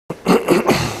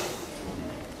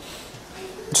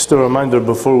Just a reminder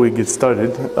before we get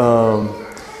started,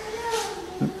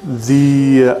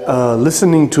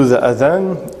 listening to the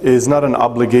adhan is not an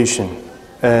obligation,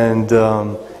 and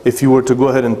if you were to go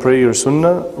ahead and pray your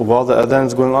sunnah while the adhan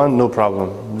is going on, no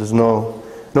problem. There's no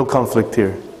conflict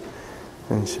here,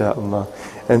 inshallah.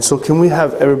 And so can we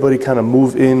have everybody kind of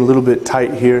move in a little bit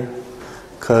tight here,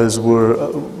 because we're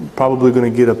probably going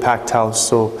to get a packed house.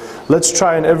 So let's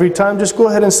try, and every time just go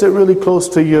ahead and sit really close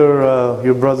to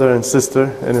your brother and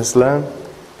sister in Islam.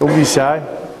 Don't be shy.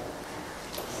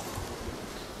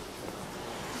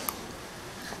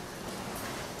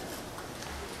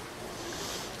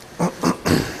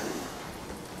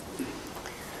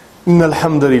 إن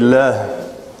الحمد لله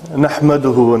نحمده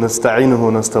ونستعينه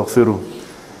ونستغفره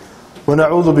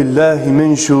ونعوذ بالله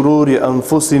من شرور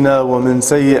أنفسنا ومن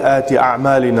سيئات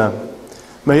أعمالنا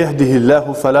من يهده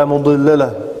الله فلا مضل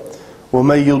له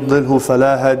ومن يضلله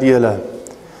فلا هادي له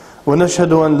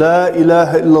ونشهد أن لا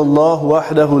إله إلا الله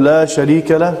وحده لا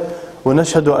شريك له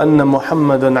ونشهد أن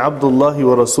محمدا عبد الله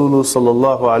ورسوله صلى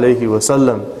الله عليه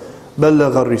وسلم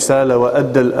بلغ الرسالة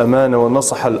وأدى الأمانة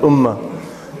ونصح الأمة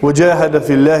وجاهد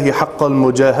في الله حق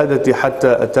المجاهدة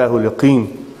حتى أتاه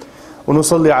اليقين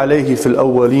ونصلي عليه في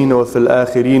الأولين وفي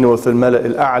الآخرين وفي الملأ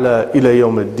الأعلى إلى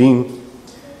يوم الدين.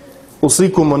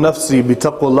 أوصيكم ونفسي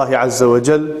بتقوى الله عز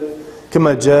وجل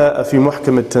كما جاء في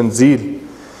محكم التنزيل.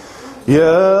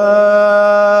 يا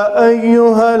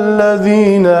أيها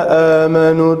الذين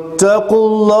آمنوا اتقوا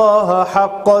الله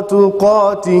حق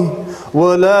تقاته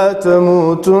ولا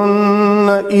تموتن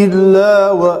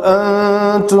إلا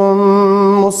وأنتم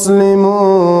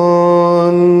مسلمون.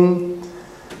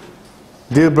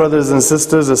 Dear brothers and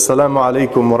sisters, Assalamu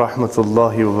alaikum wa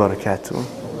rahmatullahi wa barakatuh.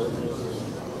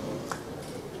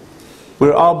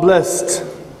 We're all blessed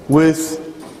with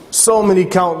so many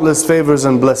countless favors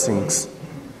and blessings.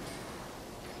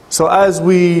 So as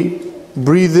we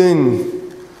breathe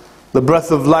in the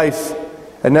breath of life,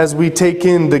 and as we take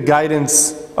in the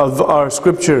guidance of our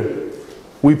scripture,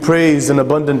 we praise and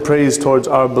abundant praise towards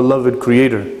our beloved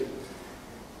Creator.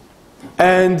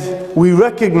 And we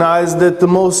recognize that the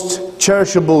most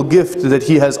cherishable gift that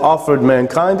He has offered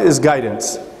mankind is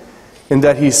guidance, in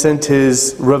that He sent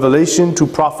His revelation to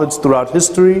prophets throughout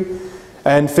history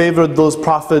and favored those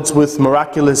prophets with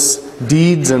miraculous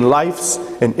deeds and lives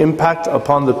and impact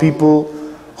upon the people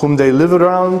whom they live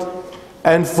around.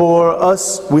 And for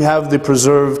us, we have the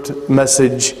preserved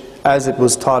message as it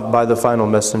was taught by the final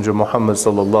messenger, Muhammad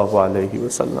sallallahu alaihi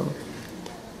wasallam.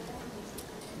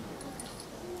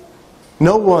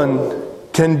 No one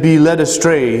can be led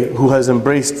astray who has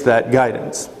embraced that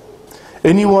guidance.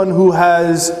 Anyone who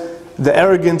has the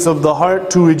arrogance of the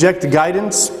heart to reject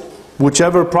guidance,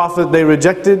 whichever prophet they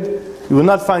rejected, you will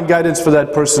not find guidance for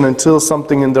that person until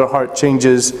something in their heart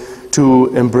changes to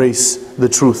embrace the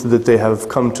truth that they have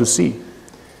come to see.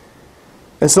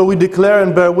 And so we declare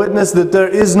and bear witness that there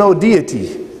is no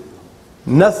deity.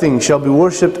 Nothing shall be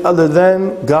worshipped other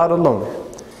than God alone.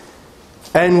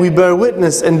 And we bear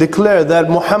witness and declare that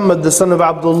Muhammad, the son of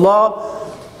Abdullah,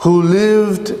 who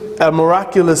lived a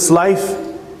miraculous life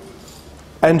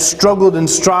and struggled and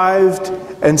strived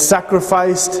and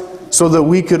sacrificed so that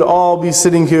we could all be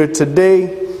sitting here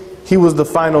today, he was the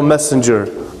final messenger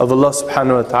of Allah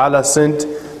subhanahu wa ta'ala, sent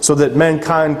so that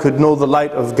mankind could know the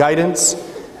light of guidance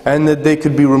and that they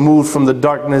could be removed from the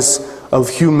darkness of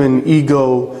human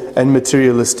ego and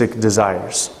materialistic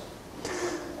desires.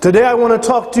 Today I want to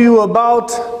talk to you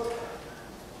about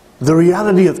the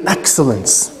reality of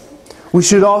excellence. We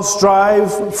should all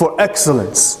strive for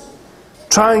excellence,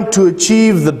 trying to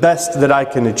achieve the best that I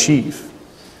can achieve.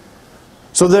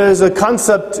 So there is a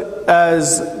concept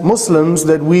as Muslims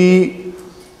that we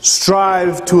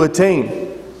strive to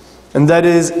attain, and that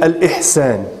is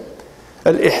al-ihsan.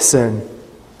 Al-ihsan.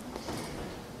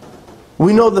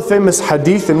 We know the famous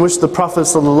hadith in which the Prophet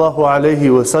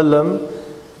ﷺ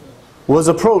was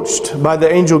approached by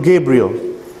the angel Gabriel,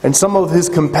 and some of his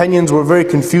companions were very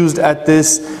confused at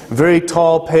this very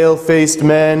tall, pale-faced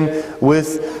man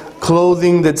with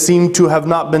clothing that seemed to have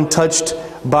not been touched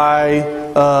by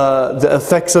the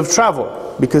effects of travel,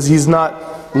 because he's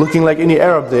not looking like any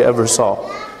Arab they ever saw.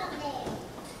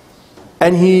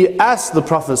 And he asked the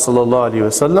Prophet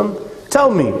ﷺ,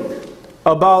 tell me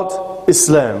about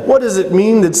Islam. What does it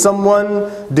mean that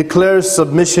someone declares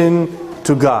submission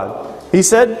to God? He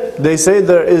said, they say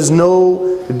there is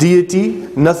no deity,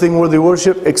 nothing worthy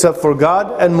worship except for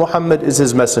God, and Muhammad is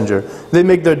His messenger. They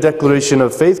make their declaration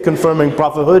of faith, confirming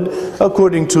prophethood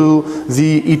according to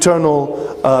the eternal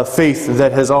faith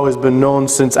that has always been known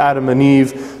since Adam and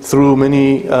Eve through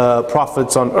many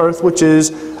prophets on earth, which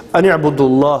is أن اعبدوا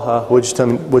الله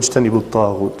واجتنبوا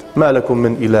الطاغوت ما لكم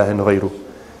من إله غيره.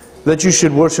 That you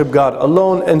should worship God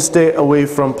alone and stay away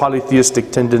from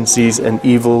polytheistic tendencies and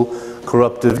evil,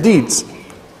 corruptive deeds.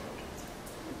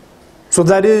 So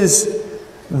that is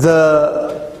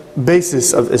the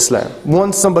basis of Islam.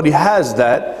 Once somebody has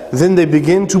that, then they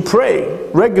begin to pray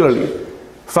regularly,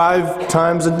 5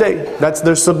 times a day. That's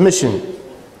their submission.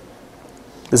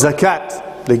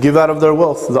 Zakat, they give out of their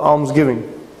wealth, the almsgiving.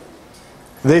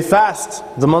 They fast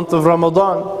the month of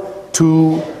Ramadan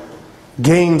to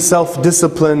gain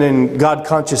self-discipline and God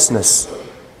consciousness.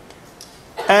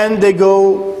 And they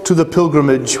go to the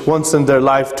pilgrimage once in their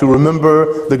life to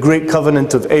remember the great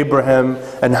covenant of Abraham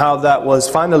and how that was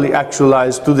finally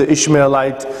actualized through the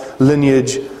Ishmaelite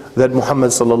lineage that Muhammad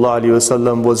sallallahu alaihi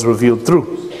wasallam was revealed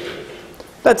through.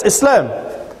 That's Islam.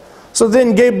 So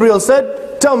then Gabriel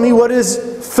said, tell me, what is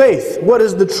faith? What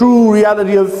is the true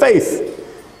reality of faith?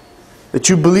 That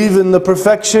you believe in the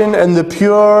perfection and the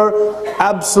pure,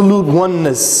 absolute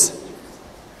oneness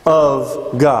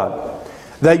of God.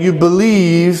 That you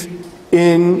believe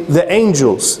in the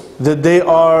angels, that they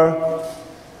are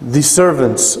the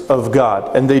servants of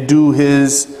God and they do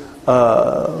His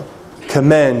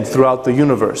command throughout the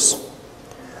universe.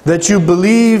 That you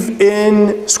believe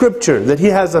in Scripture, that He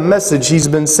has a message He's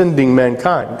been sending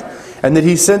mankind, and that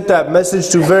He sent that message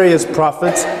to various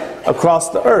prophets across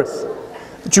the earth.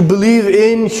 That you believe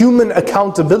in human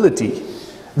accountability,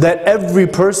 that every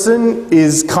person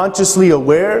is consciously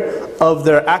aware of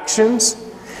their actions,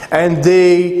 and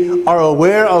they are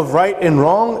aware of right and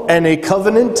wrong, and a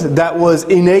covenant that was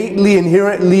innately,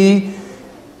 inherently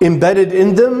embedded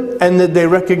in them, and that they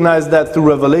recognize that through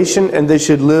revelation, and they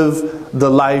should live the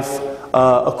life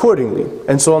accordingly.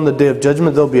 And so on the Day of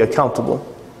Judgment they'll be accountable.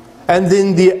 And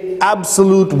then the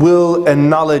absolute will and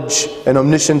knowledge and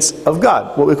omniscience of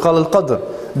God, what we call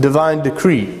al-qadr, divine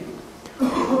decree.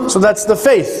 So that's the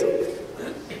faith.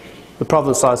 The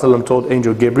Prophet ﷺ told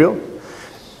Angel Gabriel.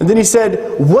 And then he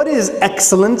said, what is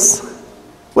excellence?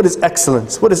 What is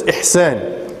excellence? What is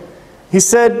ihsan? He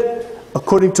said,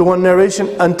 according to one narration,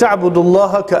 أَن تَعْبُدُ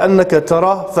اللَّهَ كَأَنَّكَ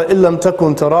تَرَاهُ فَإِن لَمْ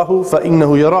تَكُنْ تَرَاهُ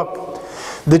فَإِنَّهُ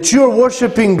يَرَاكَ. That you are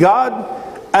worshiping God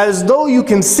as though you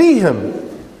can see Him.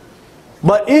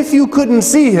 But if you couldn't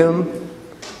see Him,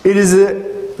 it is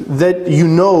that you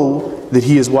know that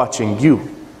He is watching you.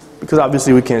 Because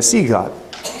obviously we can't see God.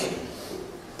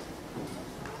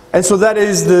 And so that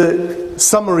is the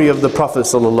summary of the Prophet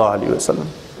ﷺ.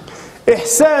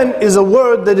 Ihsan is a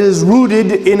word that is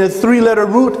rooted in a 3-letter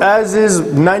root, as is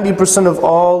 90% of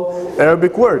all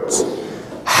Arabic words.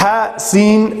 Ha,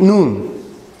 Sin, Nun.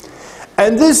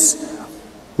 And this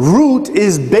root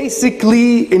is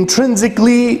basically,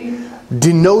 intrinsically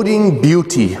denoting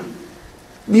beauty.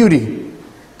 Beauty.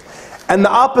 And the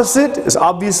opposite is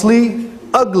obviously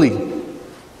ugly.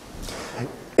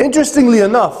 Interestingly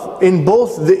enough, in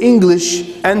both the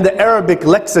English and the Arabic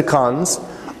lexicons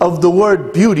of the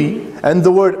word beauty and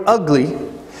the word ugly,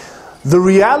 the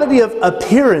reality of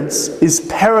appearance is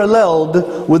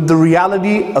paralleled with the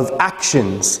reality of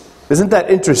actions. Isn't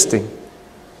that interesting?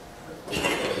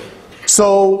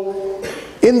 So,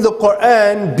 in the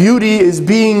Quran, beauty is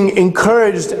being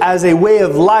encouraged as a way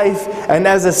of life and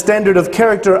as a standard of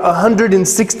character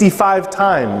 165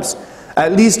 times.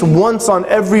 At least once on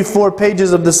every 4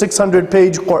 pages of the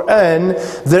 600-page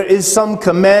Quran, there is some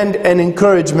command and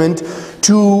encouragement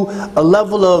to a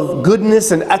level of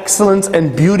goodness and excellence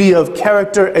and beauty of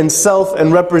character and self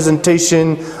and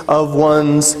representation of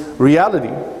one's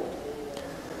reality.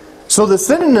 So the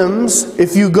synonyms,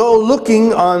 if you go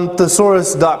looking on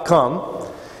thesaurus.com,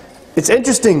 it's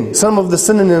interesting, some of the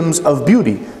synonyms of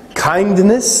beauty.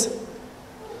 Kindness,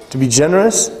 to be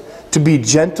generous, to be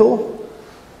gentle,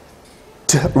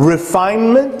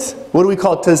 refinement. What do we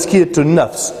call tazkiyatun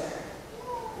nafs?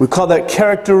 We call that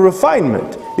character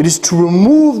refinement. It is to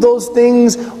remove those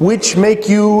things which make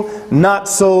you not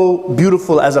so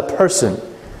beautiful as a person.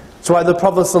 That's why the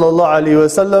Prophet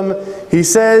ﷺ, he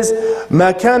says,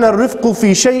 مَا كَانَ الرِّفْقُ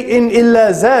فِي شَيْءٍ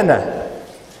إِلَّا زَانَهُ.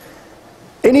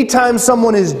 Anytime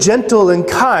someone is gentle and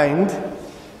kind,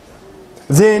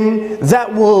 then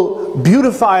that will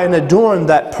beautify and adorn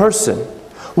that person.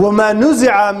 وَمَا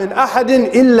نُزِعَ مِنْ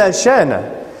أَحَدٍ إِلَّا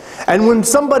شَانَهُ. And when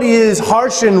somebody is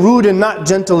harsh and rude and not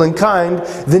gentle and kind,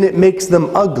 then it makes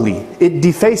them ugly. It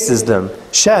defaces them.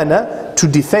 Shana, to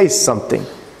deface something,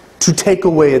 to take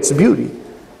away its beauty.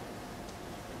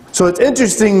 So it's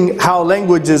interesting how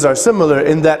languages are similar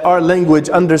in that our language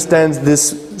understands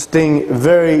this thing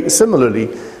very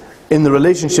similarly in the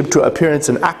relationship to appearance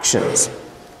and actions.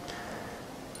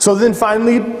 So then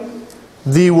finally,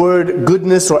 the word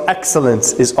goodness or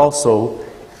excellence is also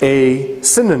a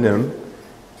synonym,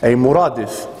 a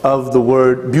muradif of the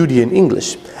word beauty in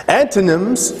English.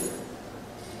 Antonyms,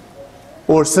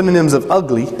 or synonyms of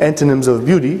ugly, antonyms of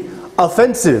beauty: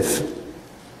 offensive,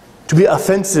 to be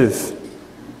offensive,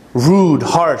 rude,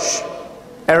 harsh,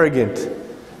 arrogant.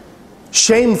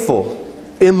 Shameful,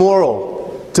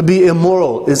 immoral, to be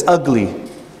immoral is ugly.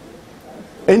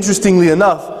 Interestingly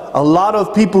enough, a lot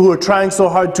of people who are trying so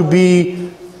hard to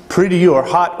be pretty or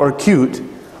hot or cute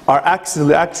are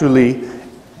actually,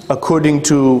 according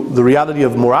to the reality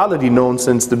of morality known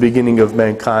since the beginning of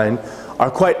mankind, are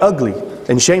quite ugly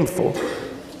and shameful.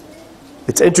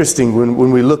 It's interesting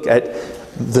when we look at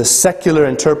the secular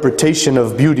interpretation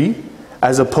of beauty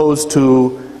as opposed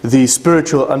to the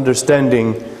spiritual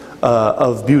understanding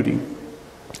of beauty.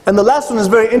 And the last one is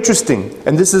very interesting,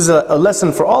 and this is a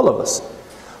lesson for all of us.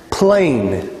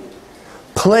 Plain.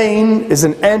 Plain is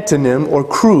an antonym, or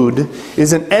crude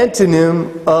is an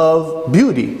antonym of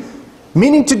beauty,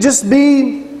 meaning to just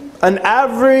be an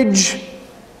average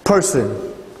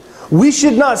person. We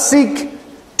should not seek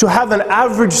to have an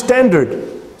average standard,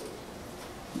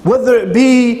 whether it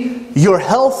be your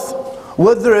health,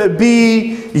 whether it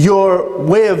be your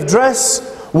way of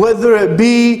dress, whether it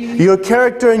be your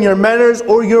character and your manners,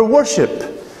 or your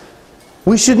worship.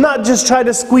 We should not just try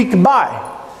to squeak by.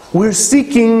 We're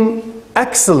seeking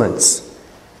excellence.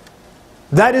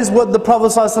 That is what the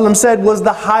Prophet ﷺ said was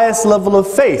the highest level of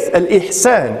faith,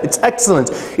 al-ihsan. It's excellence.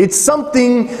 It's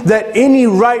something that any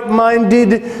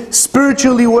right-minded,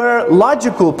 spiritually aware,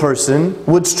 logical person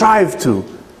would strive to.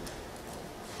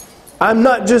 I'm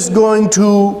not just going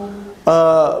to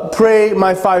pray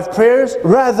my 5 prayers.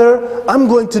 Rather, I'm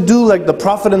going to do like the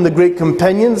Prophet and the great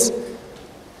companions,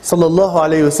 sallallahu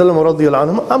alayhi wasallam wa radiyallahu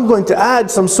anhum. I'm going to add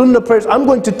some sunnah prayers. I'm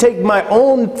going to take my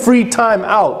own free time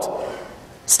out,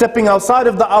 stepping outside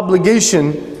of the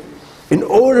obligation in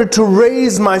order to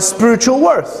raise my spiritual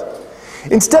worth.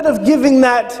 Instead of giving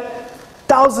that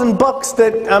 $1,000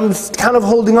 that I'm kind of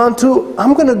holding on to,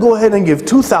 I'm going to go ahead and give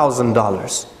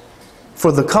 $2,000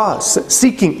 for the cause,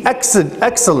 seeking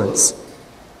excellence.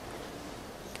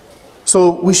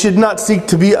 So we should not seek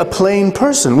to be a plain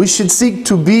person. We should seek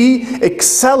to be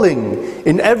excelling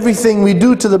in everything we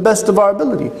do to the best of our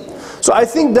ability. So I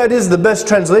think that is the best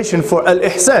translation for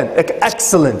al-ihsan,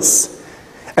 excellence.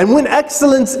 And when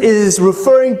excellence is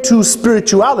referring to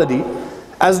spirituality,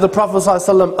 as the Prophet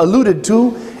ﷺ alluded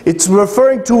to, it's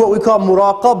referring to what we call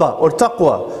muraqabah or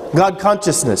taqwa, God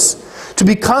consciousness. To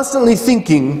be constantly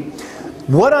thinking,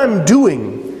 what I'm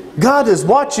doing, God is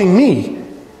watching me.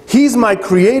 He's my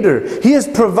creator. He has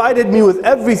provided me with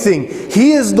everything.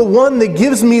 He is the one that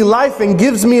gives me life and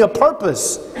gives me a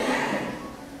purpose.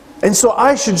 And so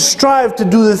I should strive to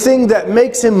do the thing that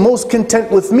makes Him most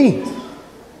content with me.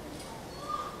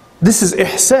 This is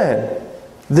ihsan,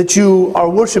 that you are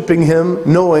worshiping Him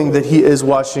knowing that He is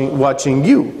watching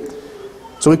you.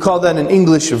 So we call that in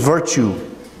English virtue.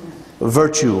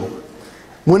 Virtue.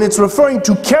 When it's referring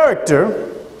to character,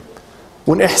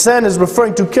 when ihsan is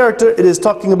referring to character, it is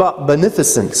talking about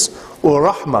beneficence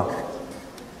or rahmah.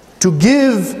 To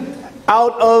give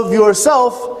out of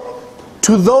yourself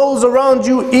to those around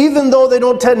you, even though they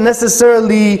don't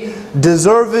necessarily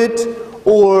deserve it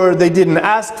or they didn't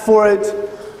ask for it,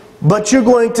 but you're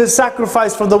going to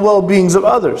sacrifice for the well-beings of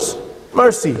others.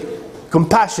 Mercy,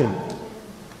 compassion.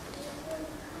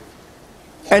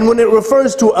 And when it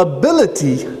refers to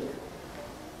ability,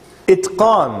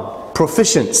 itqan,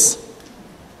 proficience,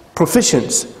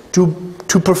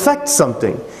 to perfect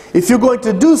something. If you're going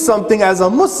to do something as a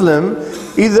Muslim,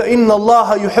 either inna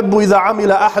Allah yuhibbu idha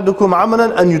amila ahadukum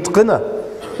amalan an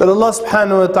yutqina, that Allah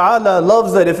subhanahu wa ta'ala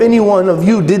loves that if any one of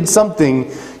you did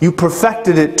something, you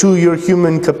perfected it to your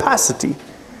human capacity.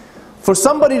 For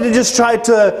somebody to just try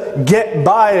to get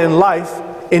by in life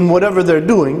in whatever they're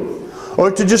doing, or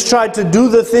to just try to do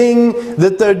the thing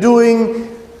that they're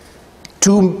doing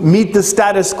to meet the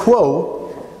status quo,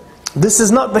 this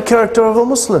is not the character of a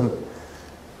Muslim.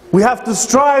 We have to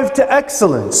strive to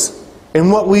excellence in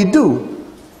what we do.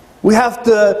 We have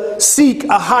to seek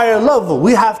a higher level.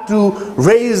 We have to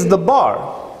raise the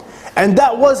bar. And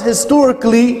that was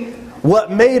historically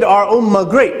what made our ummah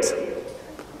great.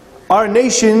 Our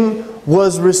nation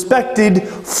was respected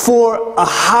for a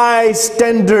high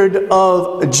standard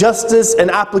of justice and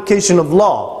application of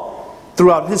law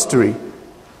throughout history.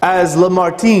 As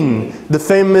Lamartine, the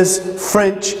famous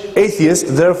French atheist,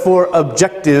 therefore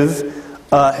objective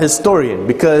historian,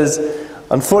 because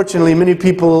unfortunately many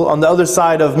people on the other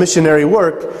side of missionary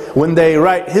work, when they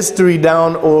write history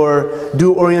down or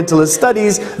do Orientalist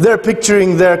studies, they're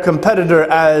picturing their competitor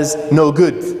as no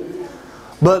good.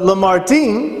 But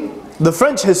Lamartine, the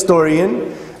French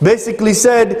historian, basically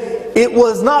said it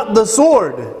was not the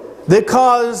sword that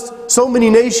caused so many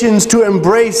nations to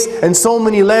embrace and so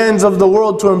many lands of the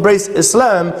world to embrace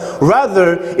Islam.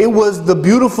 Rather, it was the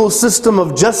beautiful system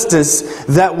of justice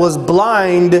that was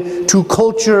blind to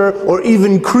culture or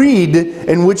even creed,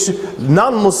 in which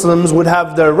non-Muslims would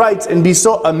have their rights and be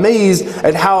so amazed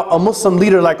at how a Muslim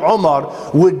leader like Umar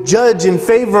would judge in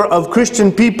favor of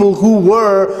Christian people who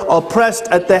were oppressed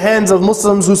at the hands of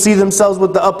Muslims who see themselves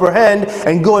with the upper hand,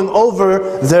 and going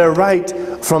over their right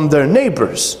from their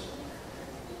neighbors.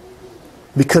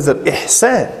 Because of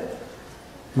ihsan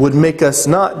would make us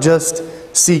not just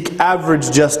seek average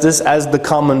justice as the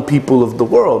common people of the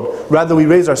world. Rather, we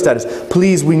raise our status.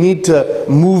 Please, we need to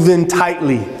move in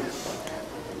tightly.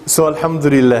 So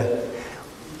alhamdulillah,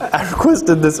 I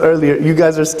requested this earlier. You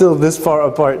guys are still this far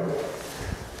apart.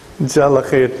 Inshallah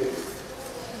khair.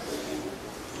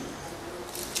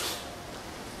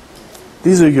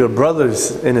 These are your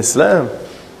brothers in Islam.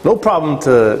 No problem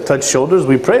to touch shoulders.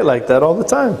 We pray like that all the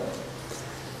time.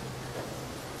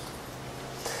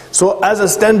 So as a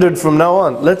standard from now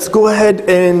on, let's go ahead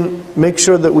and make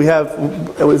sure that we have,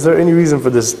 is there any reason for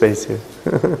this space here?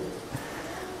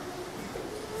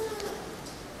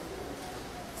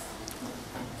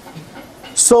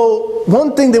 So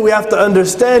one thing that we have to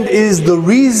understand is the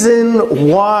reason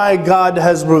why God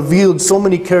has revealed so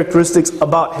many characteristics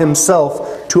about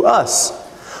Himself to us,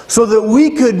 so that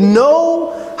we could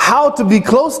know how to be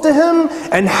close to Him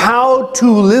and how to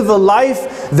live a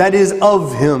life that is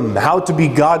of Him, how to be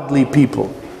godly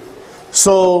people.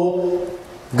 So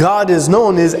God is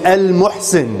known as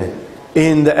Al-Muhsin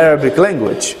in the Arabic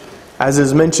language, as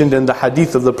is mentioned in the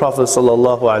hadith of the Prophet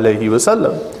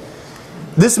ﷺ.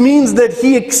 This means that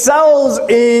He excels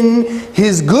in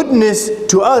His goodness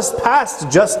to us past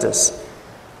justice.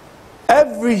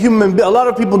 Every human being, a lot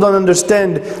of people don't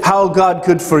understand how God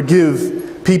could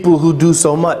forgive people who do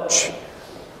so much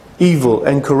evil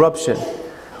and corruption.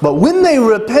 But when they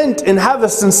repent and have a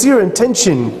sincere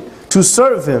intention to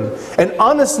serve Him, and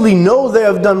honestly know they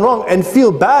have done wrong and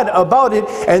feel bad about it,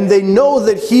 and they know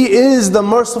that He is the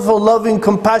merciful, loving,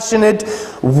 compassionate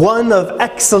one of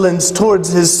excellence towards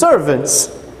His servants,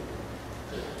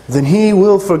 then He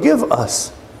will forgive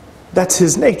us. That's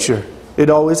His nature. It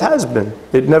always has been.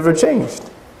 It never changed.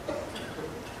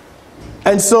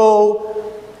 And so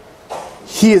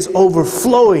He is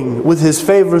overflowing with His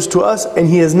favors to us, and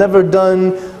He has never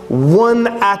done one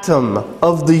atom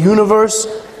of the universe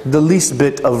the least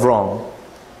bit of wrong.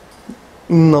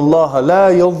 إِنَّ اللَّهَ لَا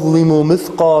يَظْلِمُ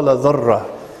مِثْقَالَ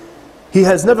ذَرَّةٍ. He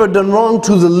has never done wrong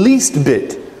to the least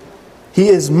bit. He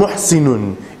is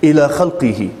muhsinun ila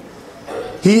khalqihi.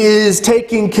 He is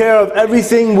taking care of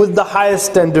everything with the highest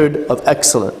standard of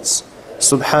excellence.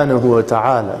 Subhanahu wa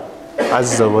ta'ala,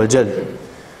 azza wa jal.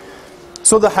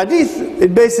 So the hadith,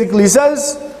 it basically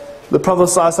says, the Prophet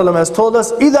ﷺ has told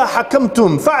us, إِذَا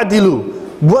حَكَمْتُمْ فَعْدِلُوا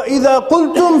وَإِذَا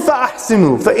قُلْتُمْ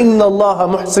فَأَحْسِنُوا فَإِنَّ اللَّهَ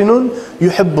مُحْسِنٌ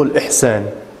يُحِبُّ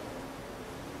الْإِحْسَانِ.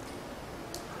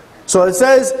 So it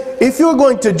says, if you're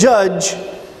going to judge,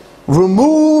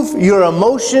 remove your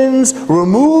emotions,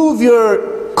 remove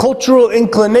your cultural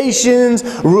inclinations,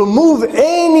 remove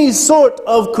any sort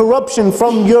of corruption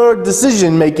from your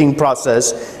decision-making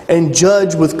process, and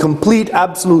judge with complete,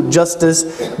 absolute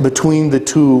justice between the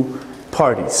two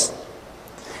parties.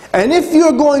 And if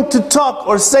you're going to talk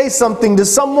or say something to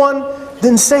someone,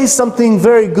 then say something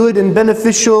very good and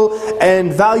beneficial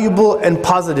and valuable and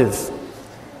positive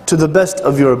to the best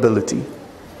of your ability.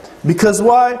 Because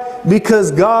why?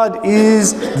 Because God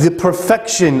is the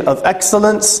perfection of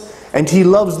excellence, and He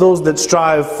loves those that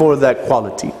strive for that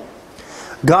quality.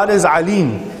 God is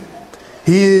Alim.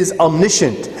 He is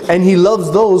omniscient, and He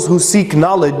loves those who seek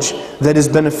knowledge that is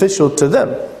beneficial to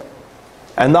them.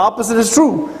 And the opposite is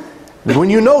true.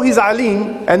 When you know He's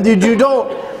Alim and you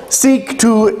don't seek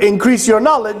to increase your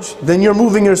knowledge, then you're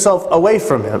moving yourself away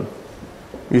from Him.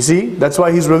 You see? That's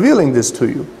why He's revealing this to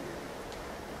you.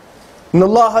 إِنَّ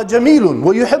اللَّهَ جَمِيلٌ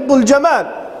وَيُحِبُّ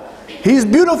الْجَمَالِ. He's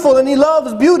beautiful and He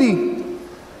loves beauty.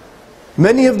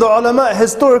 Many of the ulama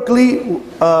historically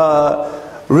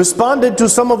responded to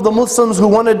some of the Muslims who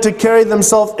wanted to carry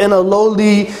themselves in a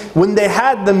lowly, when they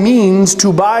had the means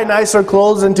to buy nicer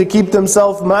clothes and to keep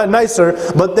themselves nicer,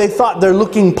 but they thought they're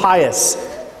looking pious.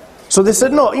 So they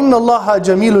said, no, إِنَّ اللَّهَ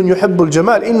جَمِيلٌ يُحِبُّ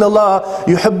الْجَمَالِ إِنَّ اللَّهَ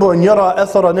يُحِبُّ أَنْ يَرَى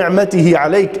أَثَرَ نِعْمَتِهِ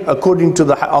عَلَيْكَ, according to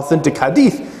the authentic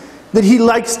hadith, that He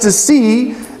likes to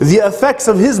see the effects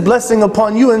of His blessing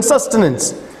upon you in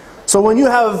sustenance. So when you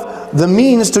have the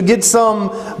means to get some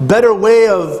better way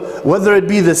of, whether it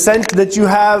be the scent that you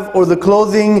have, or the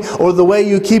clothing, or the way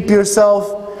you keep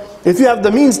yourself, if you have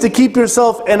the means to keep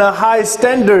yourself in a high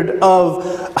standard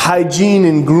of hygiene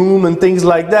and groom and things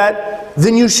like that,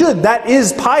 then you should. That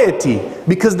is piety,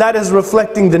 because that is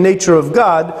reflecting the nature of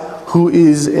God, who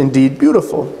is indeed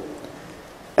beautiful.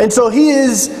 And so He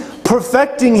is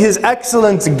perfecting His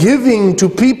excellence, giving to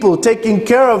people, taking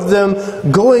care of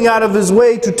them, going out of His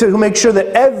way to make sure that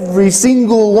every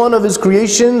single one of His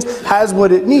creations has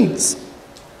what it needs.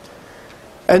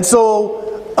 And so,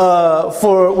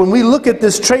 for when we look at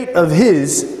this trait of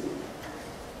His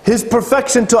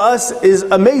perfection to us is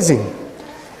amazing.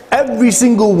 Every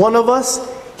single one of us,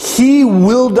 He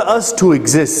willed us to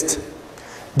exist.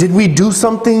 Did we do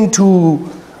something to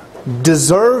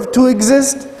deserve to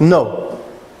exist? No.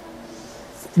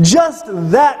 Just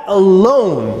that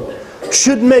alone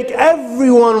should make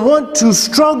everyone want to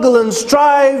struggle and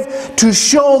strive to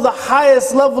show the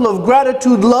highest level of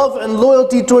gratitude, love and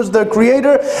loyalty towards their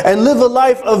Creator, and live a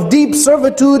life of deep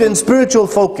servitude and spiritual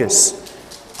focus.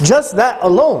 Just that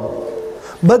alone.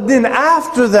 But then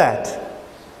after that,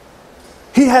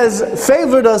 He has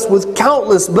favored us with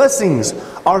countless blessings.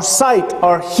 Our sight,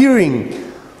 our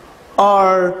hearing,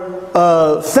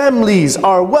 our families,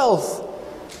 our wealth.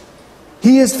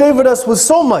 He has favored us with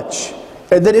so much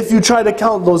that if you try to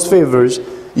count those favors,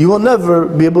 you will never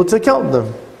be able to count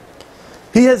them.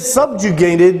 He has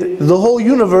subjugated the whole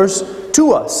universe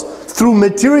to us through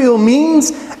material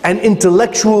means and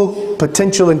intellectual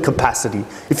potential and capacity.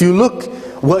 If you look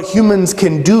what humans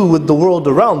can do with the world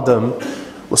around them,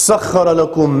 وَسَخَّرَ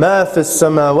لَكُم مَا فِي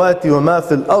السَّمَاوَاتِ وَمَا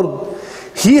فِي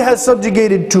الْأَرْضِ. He has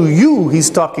subjugated to you, He's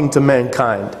talking to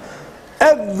mankind,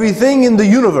 everything in the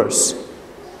universe.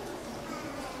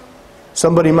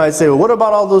 Somebody might say, well, what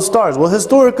about all those stars? Well,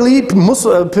 historically,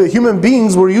 human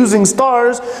beings were using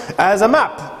stars as a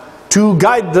map to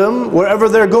guide them wherever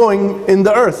they're going in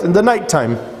the earth in the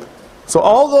nighttime. So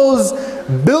all those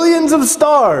billions of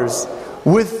stars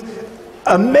with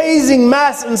amazing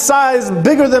mass and size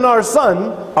bigger than our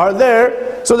sun are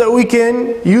there so that we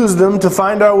can use them to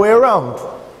find our way around.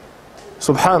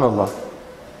 Subhanallah.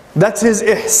 That's His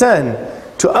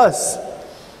ihsan to us.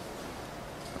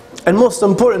 And most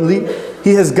importantly,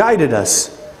 He has guided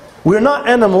us. We're not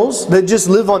animals that just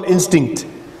live on instinct.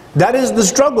 That is the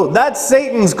struggle. That's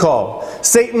Satan's call.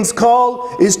 Satan's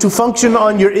call is to function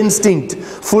on your instinct.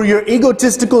 For your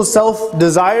egotistical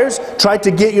self-desires, try to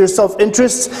get your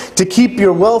self-interests, to keep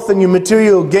your wealth and your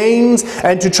material gains,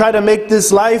 and to try to make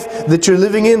this life that you're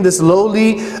living in, this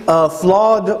lowly,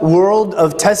 flawed world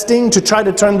of testing, to try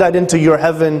to turn that into your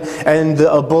heaven and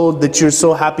the abode that you're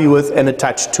so happy with and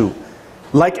attached to.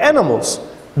 Like animals,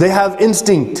 they have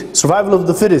instinct, survival of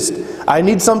the fittest. I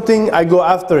need something, I go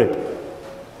after it.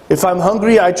 If I'm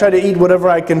hungry, I try to eat whatever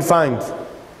I can find.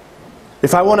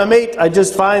 If I want a mate, I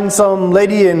just find some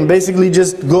lady and basically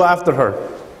just go after her.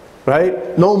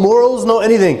 Right? No morals, no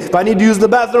anything. If I need to use the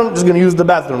bathroom, I'm just going to use the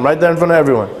bathroom right there in front of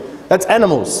everyone. That's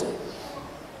animals.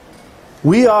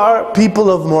 We are people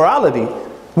of morality.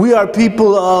 We are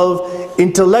people of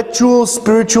intellectual,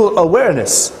 spiritual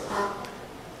awareness.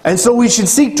 And so we should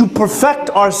seek to perfect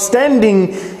our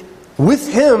standing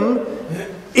with Him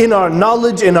in our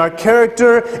knowledge, in our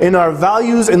character, in our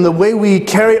values, in the way we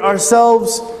carry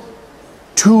ourselves,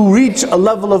 to reach a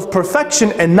level of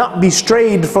perfection and not be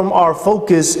strayed from our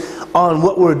focus on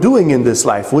what we're doing in this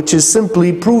life, which is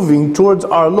simply proving towards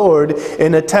our Lord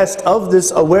in a test of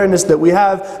this awareness that we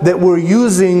have, that we're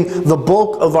using the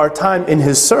bulk of our time in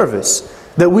His service.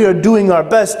 That we are doing our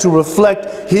best to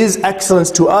reflect His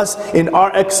excellence to us and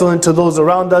our excellence to those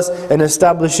around us, and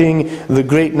establishing the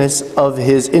greatness of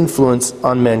His influence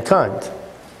on mankind.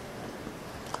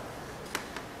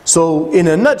 So in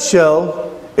a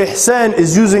nutshell, ihsan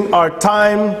is using our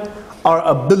time, our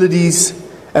abilities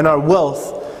and our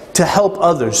wealth to help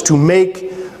others, to make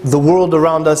the world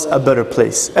around us a better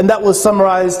place. And that was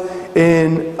summarized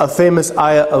in a famous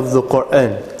ayah of the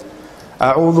Quran.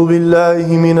 أعوذ بالله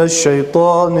من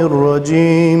الشيطان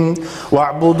الرجيم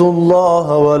واعبدوا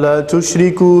الله ولا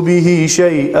تشركوا به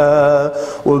شيئا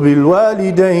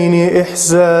وبالوالدين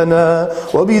إحسانا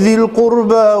وبذي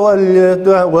القربى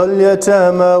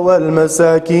واليتامى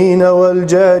والمساكين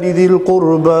والجار ذي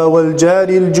القربى والجار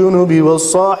الجنب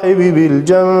والصاحب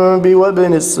بالجنب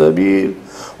وابن السبيل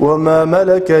وما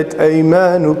ملكت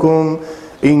أيمانكم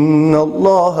إن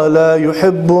الله لا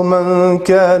يحب من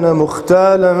كان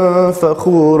مختالا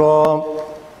فخورا.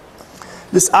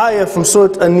 This ayah from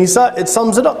Surah An-Nisa, it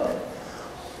sums it up.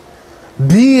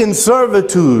 Be in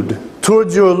servitude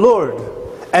towards your Lord,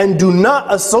 and do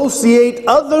not associate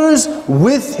others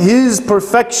with His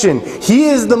perfection. He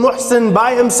is the muhsin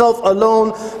by Himself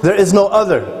alone. There is no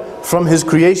other from His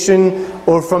creation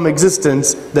or from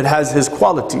existence that has His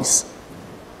qualities.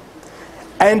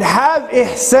 And have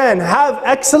ihsan, have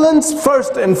excellence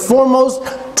first and foremost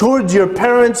towards your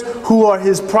parents, who are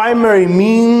His primary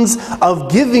means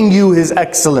of giving you His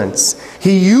excellence.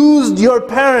 He used your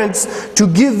parents to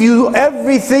give you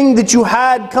everything that you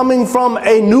had, coming from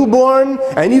a newborn,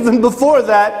 and even before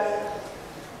that,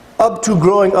 up to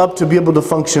growing up to be able to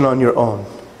function on your own.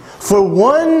 For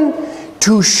one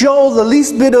to show the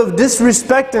least bit of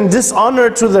disrespect and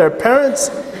dishonor to their parents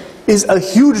is a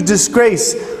huge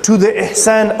disgrace to the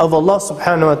ihsan of Allah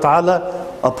subhanahu wa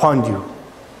ta'ala upon you.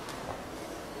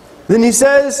 Then He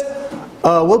says,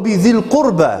 وَبِذِي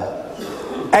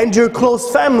الْقُرْبَى, and your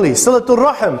close family, Salatul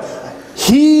Rahim.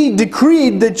 He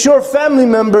decreed that your family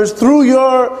members through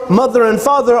your mother and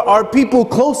father are people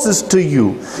closest to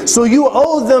you. So you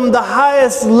owe them the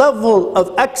highest level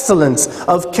of excellence,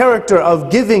 of character,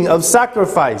 of giving, of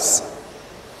sacrifice.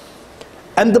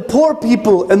 And the poor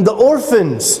people and the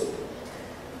orphans,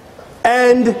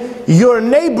 and your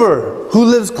neighbor who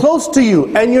lives close to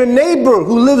you, and your neighbor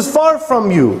who lives far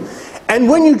from you. And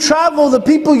when you travel, the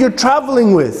people you're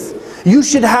traveling with, you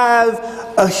should have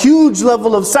a huge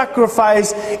level of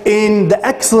sacrifice in the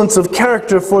excellence of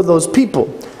character for those people.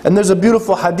 And there's a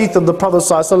beautiful hadith of the Prophet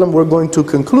ﷺ we're going to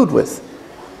conclude with.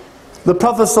 The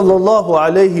Prophet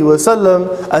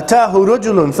ﷺ, أتاه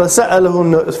رجل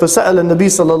فسأل النبي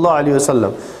صلى الله عليه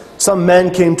وسلم. Some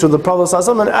man came to the Prophet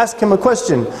ﷺ and asked him a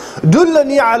question.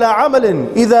 دُلَّنِي عَلَى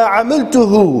عَمَلٍ إِذَا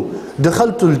عَمِلْتُهُ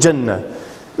دَخَلْتُ الْجَنَّةِ.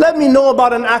 Let me know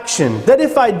about an action that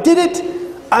if I did it,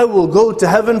 I will go to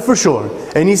heaven for sure.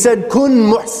 And he said,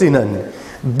 كُن مُحْسِنًا,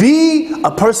 be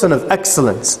a person of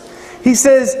excellence. He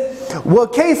says,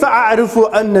 وَكَيْفَ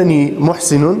أَعْرِفُ أَنَّنِي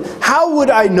مُحْسِنٌ, how would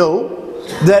I know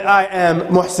that I am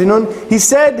muhsinun? He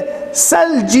said,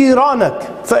 سَلْ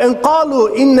جِيرَانَكَ فَإِنْ قَالُوا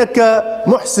إِنَّكَ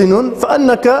مُحْسِنٌ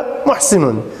فَأَنَّكَ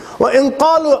مُحْسِنٌ وَإِنْ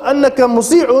قَالُوا أَنَّكَ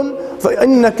مُسِيءٌ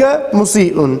فَإِنَّكَ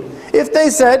مُسِيءٌ. If they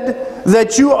said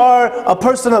that you are a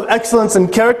person of excellence and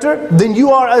character, then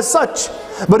you are as such.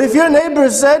 But if your neighbor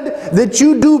said that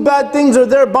you do bad things, or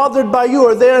they're bothered by you,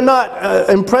 or they are not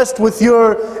impressed with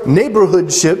your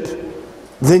neighborhoodship,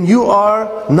 then you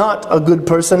are not a good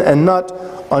person and not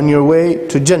on your way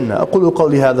to Jannah. أقول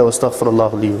قولي هذا واستغفر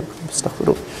الله لي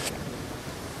واستغفروه.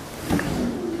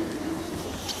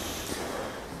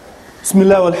 بسم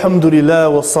الله والحمد لله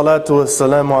والصلاة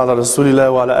والسلام على رسول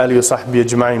الله وعلى آله وصحبه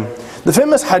أجمعين. The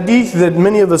famous hadith that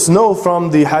many of us know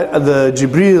from the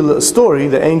Jibreel story,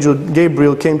 the angel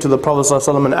Gabriel came to the Prophet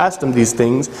ﷺ and asked him these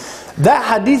things. That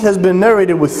hadith has been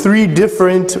narrated with three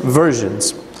different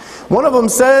versions. One of them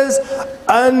says,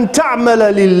 أن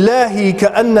تعمل لله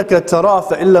كأنك تراه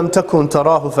فإن لم تكن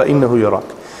تراه فإنه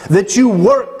يراك. That you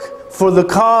work for the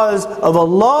cause of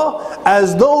Allah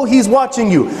as though He's watching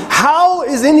you. How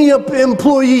is any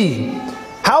employee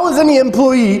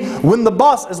when the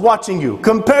boss is watching you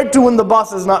compared to when the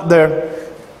boss is not there?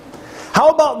 How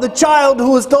about the child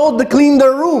who is told to clean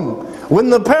their room when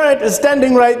the parent is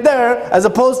standing right there, as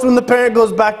opposed to when the parent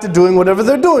goes back to doing whatever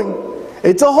they're doing?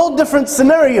 It's a whole different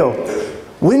scenario.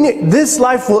 This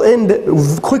life will end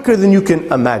quicker than you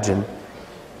can imagine.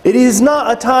 It is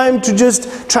not a time to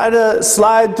just try to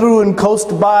slide through and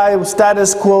coast by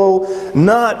status quo,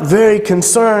 not very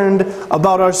concerned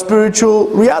about our spiritual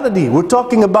reality. We're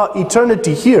talking about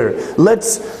eternity here.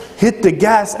 Let's hit the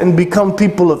gas and become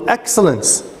people of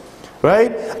excellence.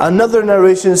 Right? Another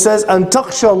narration says, أَن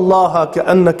تَخْشَى اللَّهَ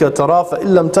كَأَنَّكَ تَرَاهُ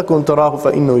فَإِن لَمْ تَكُنْ تَرَاهُ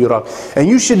فَإِنَّهُ يَرَاكَ. And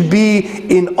you should be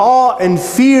in awe and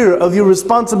fear of your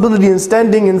responsibility in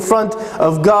standing in front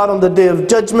of God on the Day of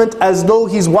Judgment as though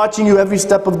He's watching you every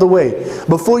step of the way.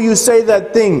 Before you say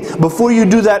that thing, before you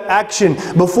do that action,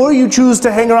 before you choose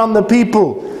to hang around the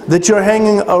people that you're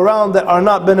hanging around that are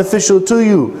not beneficial to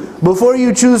you, before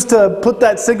you choose to put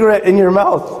that cigarette in your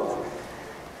mouth,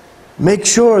 make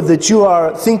sure that you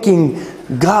are thinking,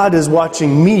 God is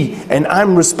watching me and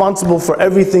I'm responsible for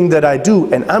everything that I do,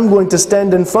 and I'm going to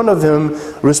stand in front of Him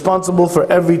responsible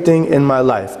for everything in my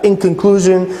life. In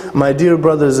conclusion, my dear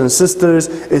brothers and sisters,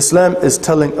 Islam is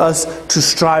telling us to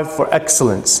strive for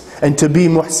excellence and to be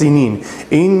muhsineen.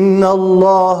 Inna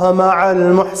Allah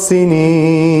ma'al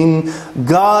muhsineen.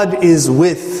 God is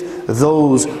with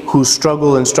those who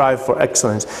struggle and strive for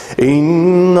excellence.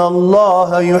 Inna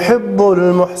Allah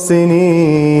yuhibbul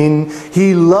muhsinin.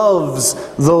 He loves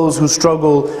those who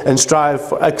struggle and strive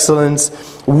for excellence.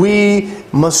 We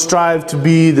must strive to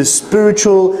be the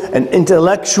spiritual and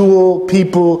intellectual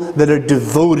people that are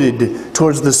devoted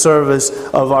towards the service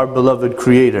of our beloved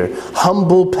Creator.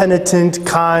 Humble, penitent,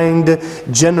 kind,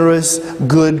 generous,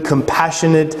 good,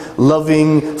 compassionate,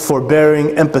 loving,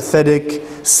 forbearing, empathetic,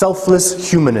 selfless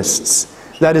humanists.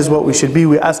 that is what we should be.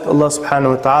 We ask Allah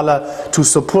subhanahu wa ta'ala to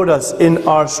support us in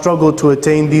our struggle to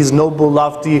attain these noble,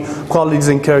 lofty qualities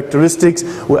and characteristics.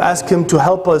 We ask Him to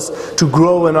help us to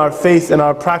grow in our faith and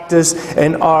our practice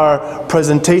and our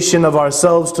presentation of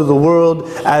ourselves to the world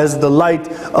as the light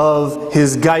of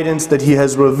His guidance that He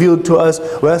has revealed to us.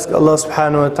 We ask Allah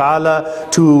subhanahu wa ta'ala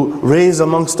to raise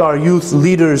amongst our youth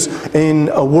leaders in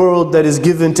a world that is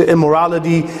given to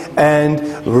immorality, and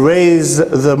raise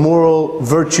the moral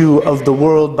virtue of the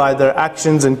world by their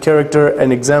actions and character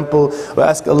and example. We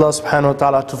ask Allah subhanahu wa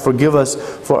ta'ala to forgive us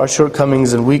for our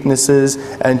shortcomings and weaknesses,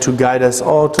 and to guide us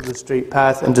all to the straight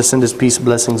path, and to send His peace,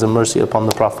 blessings and mercy upon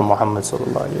the Prophet Muhammad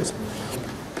sallallahu alaihi wasallam.